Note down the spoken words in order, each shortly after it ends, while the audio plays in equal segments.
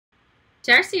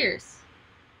Tarsiers,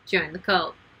 join the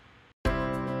cult.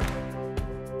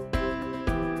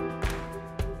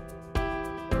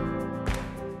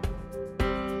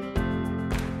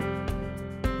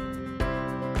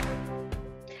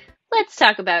 Let's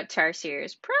talk about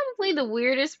tarsiers, probably the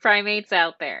weirdest primates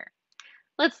out there.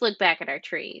 Let's look back at our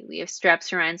tree. We have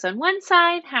strepsirrhines on one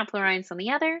side, haplorhines on the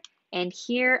other, and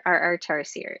here are our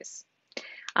tarsiers.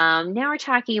 Now we're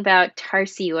talking about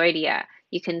Tarsioidea.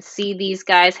 You can see these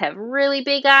guys have really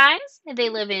big eyes. They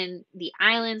live in the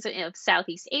islands of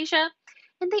Southeast Asia,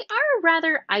 and they are a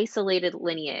rather isolated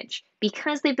lineage.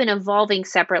 Because they've been evolving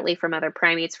separately from other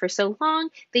primates for so long,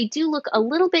 they do look a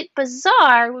little bit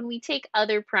bizarre when we take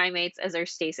other primates as our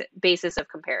basis of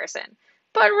comparison.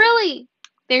 But really,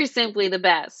 they're simply the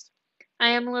best.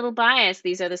 I am a little biased.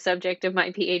 These are the subject of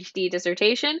my PhD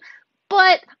dissertation,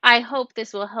 but I hope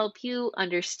this will help you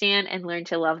understand and learn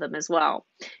to love them as well.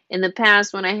 In the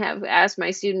past, when I have asked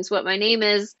my students what my name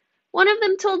is, one of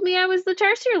them told me I was the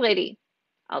Tarsier lady.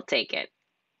 I'll take it.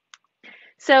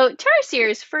 So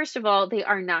tarsiers, first of all, they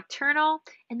are nocturnal,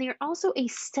 and they are also a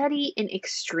study in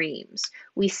extremes.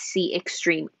 We see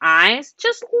extreme eyes.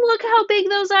 Just look how big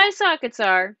those eye sockets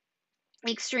are.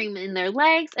 Extreme in their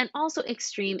legs, and also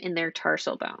extreme in their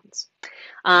tarsal bones.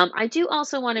 I do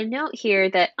also want to note here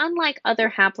that unlike other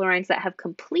haplorhines that have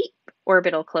complete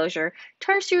orbital closure,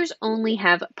 tarsiers only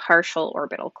have partial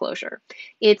orbital closure.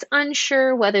 It's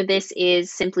unsure whether this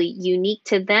is simply unique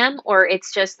to them or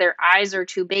it's just their eyes are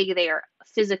too big, they are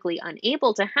physically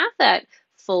unable to have that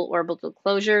full orbital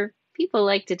closure. People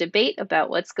like to debate about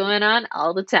what's going on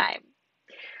all the time.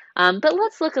 But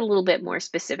let's look a little bit more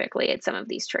specifically at some of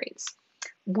these traits.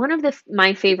 One of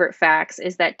my favorite facts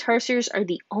is that tarsiers are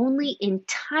the only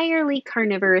entirely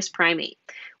carnivorous primate.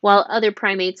 While other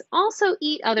primates also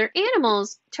eat other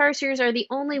animals, tarsiers are the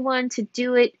only one to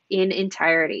do it in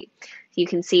entirety. You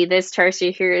can see this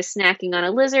tarsier here is snacking on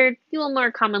a lizard. You will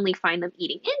more commonly find them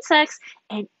eating insects,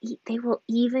 and they will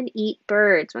even eat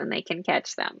birds when they can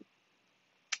catch them.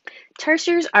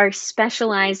 Tarsiers are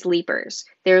specialized leapers.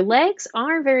 Their legs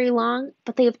are very long,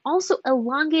 but they have also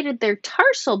elongated their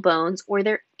tarsal bones or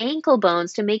their ankle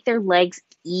bones to make their legs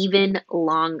even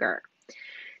longer.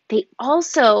 They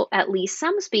also, at least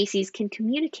some species, can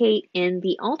communicate in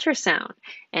the ultrasound.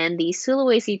 And the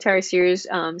Sulawesi tarsiers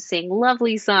sing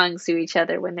lovely songs to each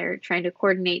other when they're trying to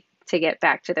coordinate to get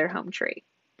back to their home tree.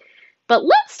 But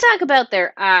let's talk about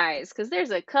their eyes, because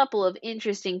there's a couple of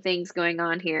interesting things going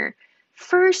on here.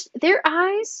 First, their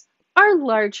eyes are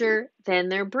larger than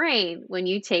their brain when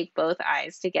you take both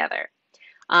eyes together.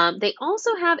 They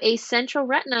also have a central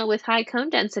retina with high cone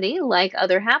density, like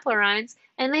other haplorhines,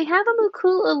 and they have a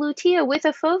macula lutea with a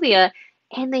fovea,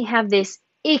 and they have this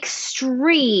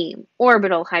extreme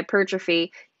orbital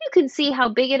hypertrophy. You can see how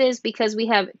big it is because we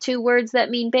have two words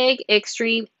that mean big,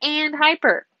 extreme, and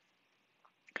hyper.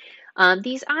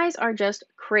 These eyes are just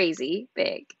crazy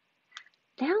big.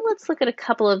 Now let's look at a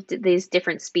couple of these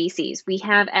different species. We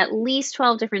have at least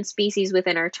 12 different species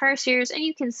within our tarsiers, and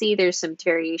you can see there's some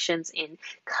variations in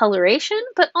coloration,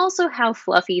 but also how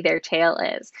fluffy their tail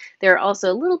is. There are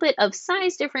also a little bit of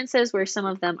size differences where some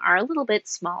of them are a little bit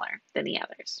smaller than the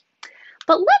others.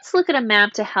 But let's look at a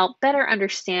map to help better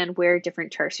understand where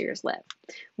different tarsiers live.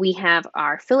 We have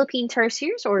our Philippine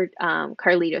tarsiers, or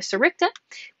Carlito-Saricta.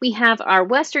 We have our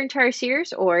Western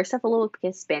tarsiers, or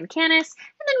Cephalopithecus bancanus.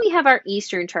 And then we have our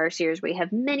Eastern tarsiers. We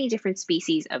have many different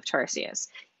species of tarsiers.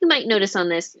 You might notice on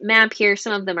this map here,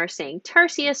 some of them are saying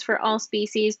Tarsius for all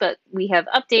species, but we have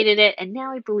updated it, and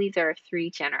now I believe there are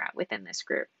 3 genera within this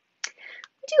group.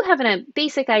 We do have a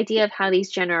basic idea of how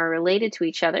these genera are related to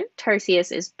each other.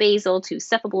 Tarsius is basal to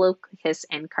Cephalopithecus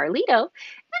and Carlito,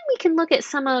 and we can look at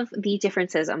some of the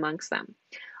differences amongst them.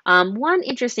 One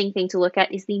interesting thing to look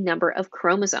at is the number of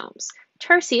chromosomes.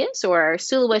 Tarsius, or our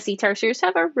Sulawesi tarsiers,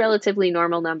 have a relatively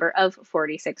normal number of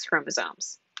 46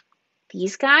 chromosomes.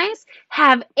 These guys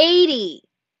have 80,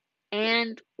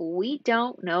 and we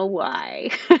don't know why.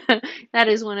 That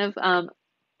is one of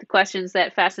the questions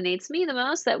that fascinates me the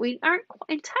most, that we aren't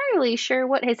entirely sure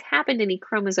what has happened in the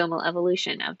chromosomal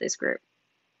evolution of this group.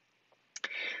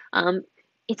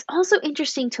 It's also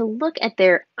interesting to look at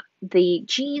the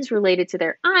genes related to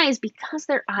their eyes because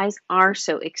their eyes are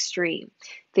so extreme.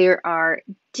 There are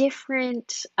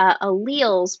different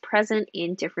alleles present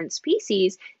in different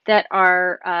species that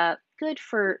are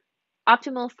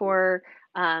optimal for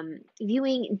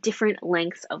viewing different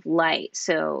lengths of light.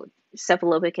 So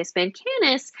Cephalopithecus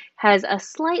bancanus has a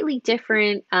slightly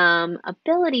different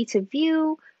ability to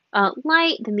view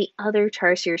light than the other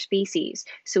Tarsier species.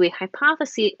 So we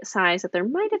hypothesize that there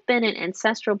might have been an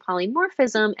ancestral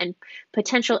polymorphism and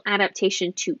potential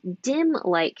adaptation to dim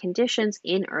light conditions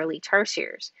in early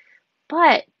Tarsiers.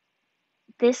 But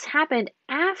this happened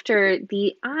after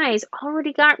the eyes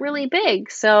already got really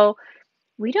big. So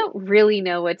we don't really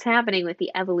know what's happening with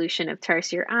the evolution of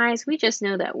Tarsier eyes. We just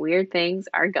know that weird things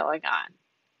are going on.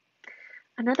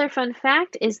 Another fun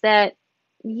fact is that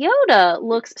Yoda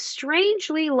looks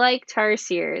strangely like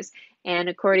Tarsiers, and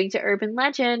according to urban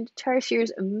legend,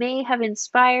 Tarsiers may have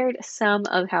inspired some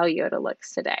of how Yoda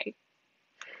looks today.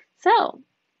 So,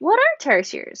 what are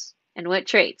Tarsiers, and what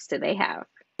traits do they have?